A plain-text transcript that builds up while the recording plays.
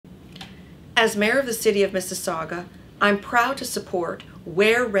As Mayor of the City of Mississauga, I'm proud to support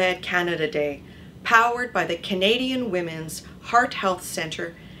Wear Red Canada Day, powered by the Canadian Women's Heart Health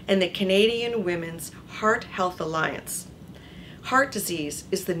Centre and the Canadian Women's Heart Health Alliance. Heart disease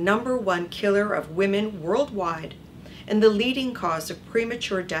is the #1 killer of women worldwide and the leading cause of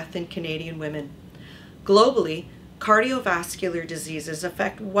premature death in Canadian women. Globally, cardiovascular diseases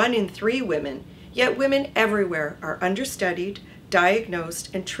affect 1 in 3 women, yet women everywhere are understudied, diagnosed,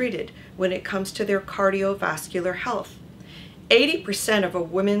 and treated when it comes to their cardiovascular health. 80% of a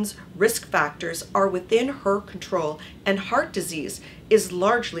woman's risk factors are within her control, and heart disease is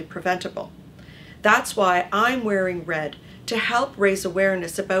largely preventable. That's why I'm wearing red, to help raise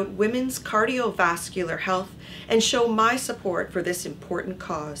awareness about women's cardiovascular health and show my support for this important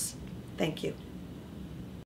cause. Thank you.